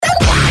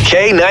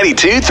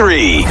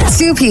K92-3.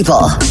 Two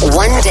people,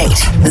 one date,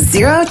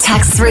 zero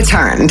texts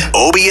returned.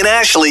 Obie and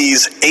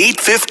Ashley's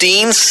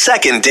 8:15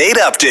 second date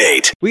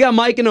update. We got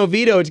Mike in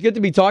Oviedo. It's good to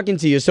be talking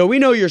to you. So we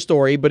know your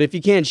story, but if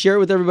you can't, share it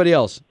with everybody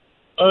else.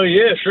 Oh,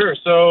 yeah, sure.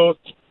 So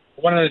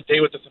I went on a date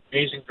with this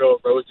amazing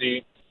girl,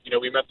 Rosie. You know,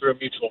 we met through a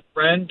mutual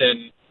friend,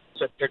 and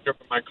so I picked her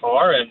up in my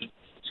car, and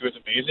she was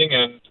amazing.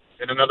 And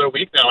in another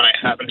week now, and I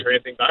haven't heard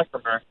anything back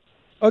from her.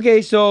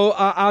 Okay, so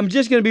I'm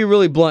just going to be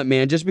really blunt,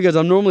 man, just because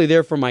I'm normally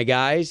there for my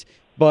guys.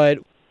 But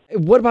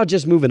what about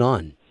just moving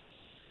on?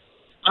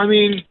 I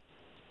mean,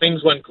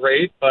 things went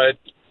great, but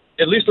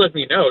at least let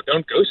me know.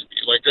 Don't ghost me.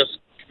 Like, just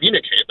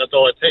communicate. That's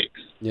all it takes.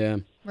 Yeah.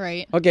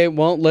 Right. Okay,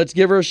 well, let's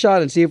give her a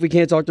shot and see if we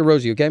can't talk to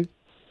Rosie, okay?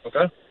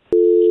 Okay.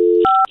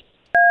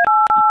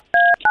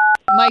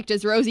 Mike,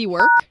 does Rosie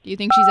work? Do you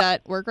think she's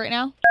at work right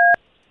now?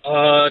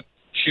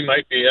 She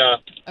might be, yeah.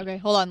 Okay,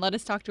 hold on. Let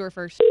us talk to her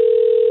first.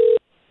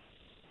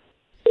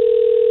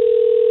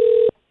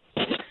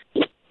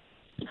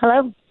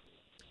 Hello?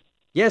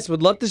 Yes,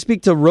 would love to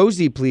speak to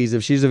Rosie, please,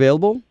 if she's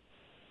available.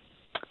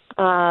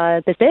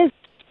 This is.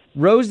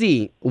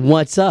 Rosie,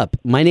 what's up?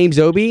 My name's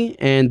Obie,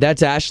 and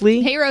that's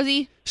Ashley. Hey,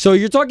 Rosie. So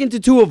you're talking to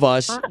two of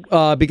us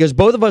because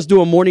both of us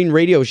do a morning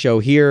radio show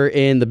here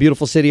in the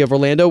beautiful city of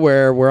Orlando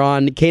where we're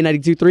on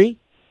K92.3.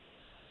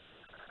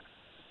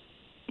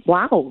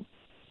 Wow.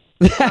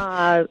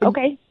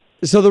 Okay.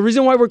 So the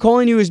reason why we're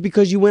calling you is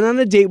because you went on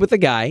a date with a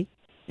guy,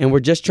 and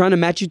we're just trying to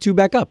match you two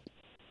back up.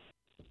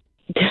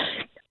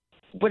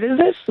 What is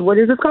this? What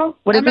is this called?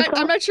 I'm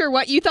not sure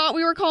what you thought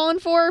we were calling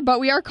for, but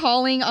we are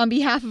calling on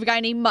behalf of a guy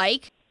named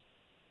Mike.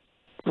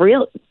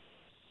 Real?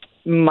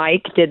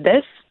 Mike did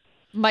this?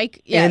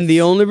 Mike, yes. And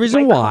the only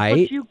reason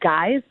why... You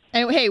guys?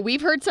 And hey,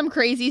 we've heard some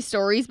crazy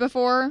stories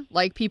before,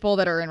 like people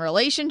that are in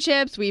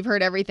relationships. We've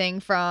heard everything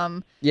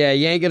from... Yeah,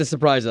 you ain't going to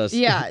surprise us.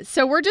 Yeah,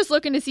 so we're just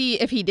looking to see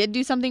if he did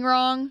do something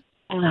wrong.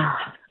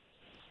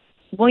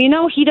 Well, you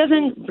know, he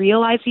doesn't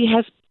realize he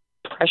has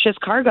precious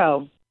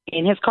cargo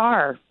in his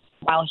car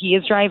while he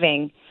is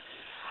driving.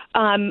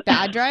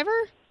 Bad driver?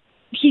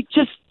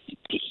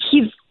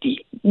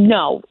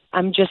 No,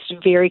 I'm just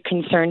very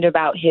concerned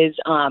about his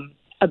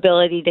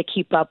ability to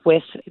keep up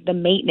with the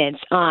maintenance.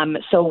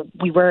 So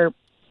we were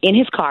in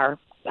his car.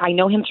 I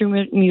know him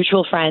through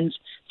mutual friends.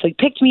 So he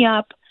picked me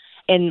up,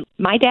 and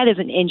my dad is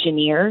an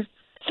engineer.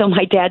 So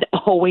my dad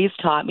always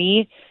taught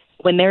me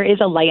when there is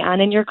a light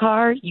on in your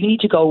car, you need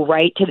to go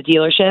right to the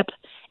dealership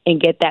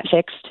and get that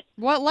fixed.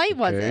 What light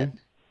was it?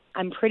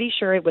 I'm pretty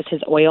sure it was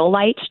his oil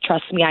light.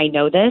 Trust me, I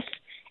know this.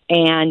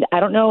 And I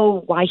don't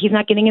know why he's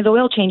not getting his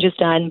oil changes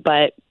done,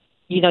 but,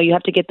 you know, you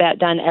have to get that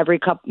done every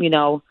couple, you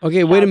know.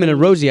 Okay, wait a minute,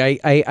 Rosie.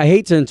 I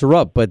hate to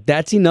interrupt, but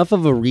that's enough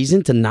of a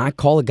reason to not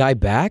call a guy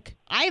back?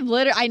 I'm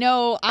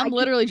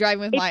literally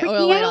driving with my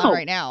oil light on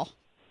right now.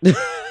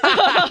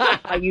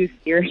 Are you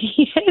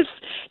serious?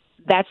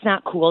 That's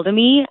not cool to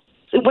me.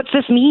 What's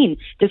this mean?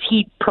 Does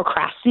he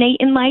procrastinate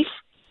in life?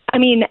 I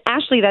mean,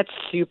 Ashley, that's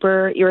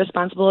super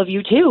irresponsible of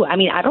you, too. I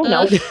mean, I don't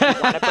know. Do you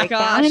want to break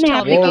down do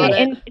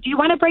you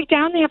want to break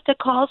down and have to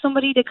call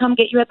somebody to come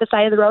get you at the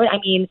side of the road? I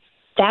mean,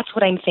 that's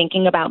what I'm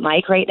thinking about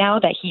Mike right now,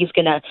 that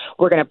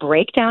we're going to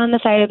break down on the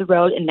side of the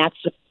road, and that's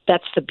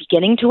the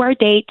beginning to our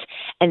date,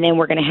 and then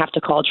we're going to have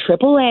to call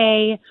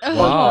AAA or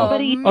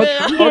somebody to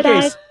come get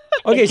us.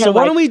 Okay, so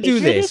why don't we do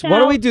this? Why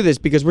don't we do this?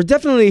 Because we're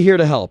definitely here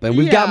to help, and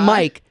we've got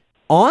Mike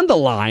on the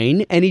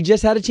line, and he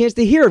just had a chance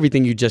to hear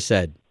everything you just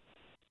said.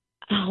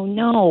 Oh,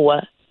 no.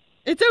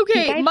 It's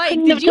okay.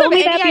 Mike, did you have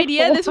any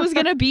idea this was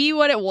going to be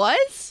what it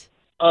was?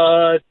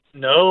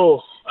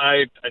 No,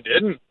 I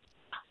didn't.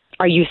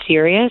 Are you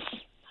serious?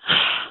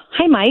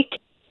 Hi, Mike.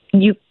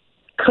 You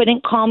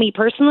couldn't call me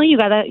personally? You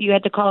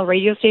had to call a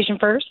radio station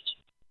first?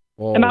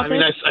 About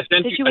I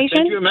sent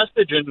you a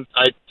message, and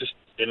I just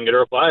didn't get a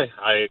reply.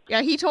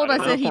 Yeah, he told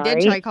us that he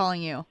did try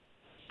calling you.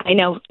 I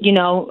know. You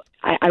know,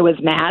 I was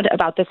mad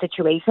about the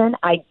situation.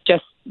 I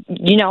just,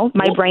 you know,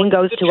 my brain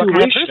goes to what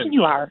kind of person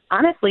you are.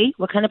 Honestly,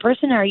 what kind of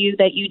person are you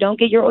that you don't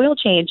get your oil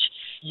change?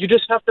 You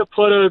just have to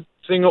put a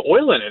thing of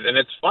oil in it, and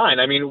it's fine.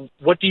 I mean,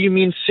 what do you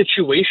mean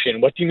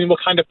situation? What do you mean what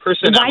kind of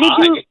person am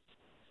I?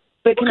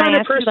 But what kind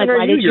of person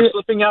are you? You're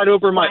flipping out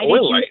over my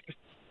oil light.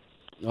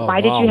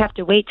 Why did you have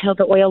to wait till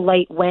the oil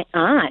light went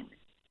on?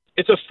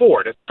 It's a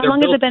Ford. How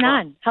long has it been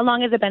on? How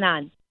long has it been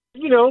on?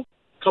 You know,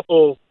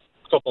 couple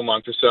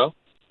months or so.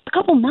 A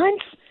couple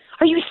months?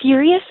 Are you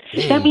serious?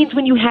 That means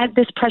when you had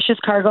this precious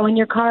cargo in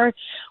your car,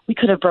 we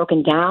could have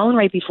broken down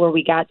right before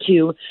we got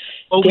to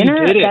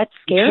dinner. We did it. That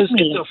scares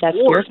me. That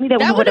scares me that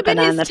we would have been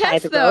on the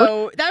side of the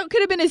road. That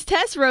could have been his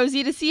test,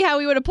 Rosie, to see how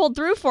he would have pulled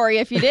through for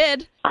you if you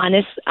did.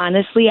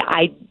 Honestly,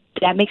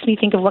 that makes me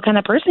think of what kind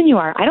of person you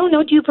are. I don't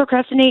know. Do you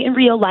procrastinate in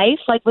real life,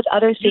 like with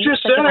other things? You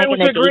just said I was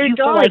a great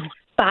guy. For like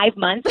 5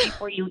 months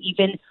before you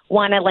even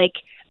want to like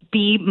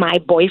be my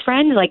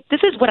boyfriend. Like, this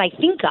is what I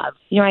think of.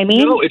 You know what I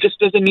mean? No, it just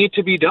doesn't need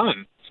to be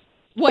done.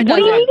 What do you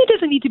doesn't? mean it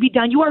doesn't need to be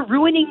done? You are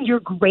ruining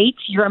your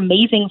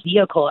amazing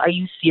vehicle. Are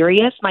you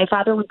serious? My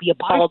father would be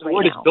appalled right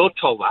Ford is now. built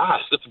to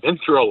last. It's been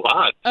through a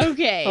lot.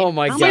 Okay. Oh,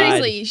 my God.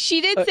 Seriously,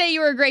 she did say you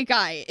were a great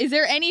guy. Is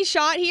there any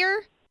shot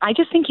here? I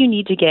just think you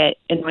need to get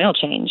an oil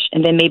change,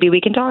 and then maybe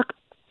we can talk.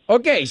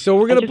 Okay, so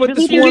we're going to put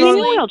really this one need on.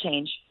 an oil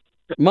change.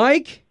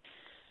 Mike,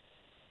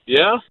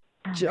 Yeah?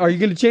 are you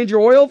going to change your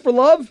oil for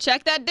love?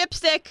 Check that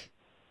dipstick.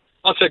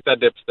 I'll check that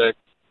dipstick.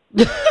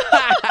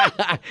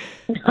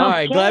 All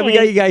right, glad we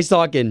got you guys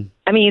talking.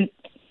 I mean,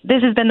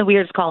 this has been the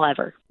weirdest call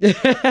ever.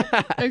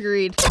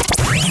 Agreed.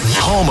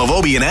 Home of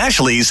Obie and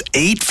Ashley's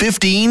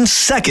 8:15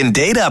 second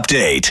date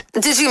update.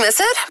 Did you miss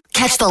it?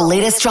 Catch the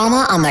latest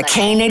drama on the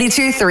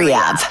K82 3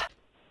 app.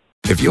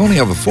 If you only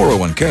have a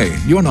 401k,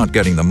 you're not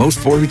getting the most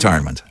for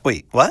retirement.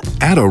 Wait, what?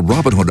 Add a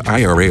Robinhood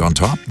IRA on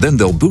top, then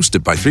they'll boost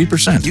it by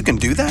 3%. You can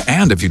do that?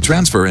 And if you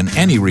transfer in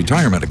any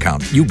retirement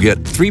account, you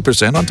get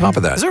 3% on top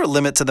of that. Is there a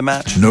limit to the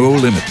match? No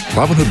limit.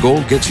 Robinhood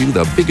Gold gets you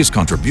the biggest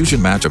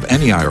contribution match of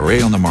any IRA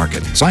on the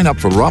market. Sign up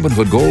for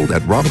Robinhood Gold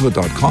at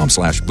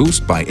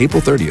Robinhood.com/boost by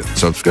April 30th.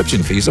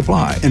 Subscription fees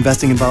apply.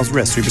 Investing involves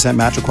risk. 3%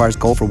 match requires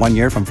gold for 1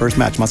 year from first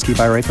match. Must keep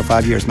IRA for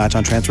 5 years. Match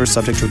on transfers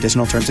subject to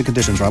additional terms and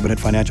conditions. Robinhood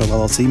Financial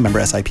LLC, member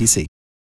SIPC.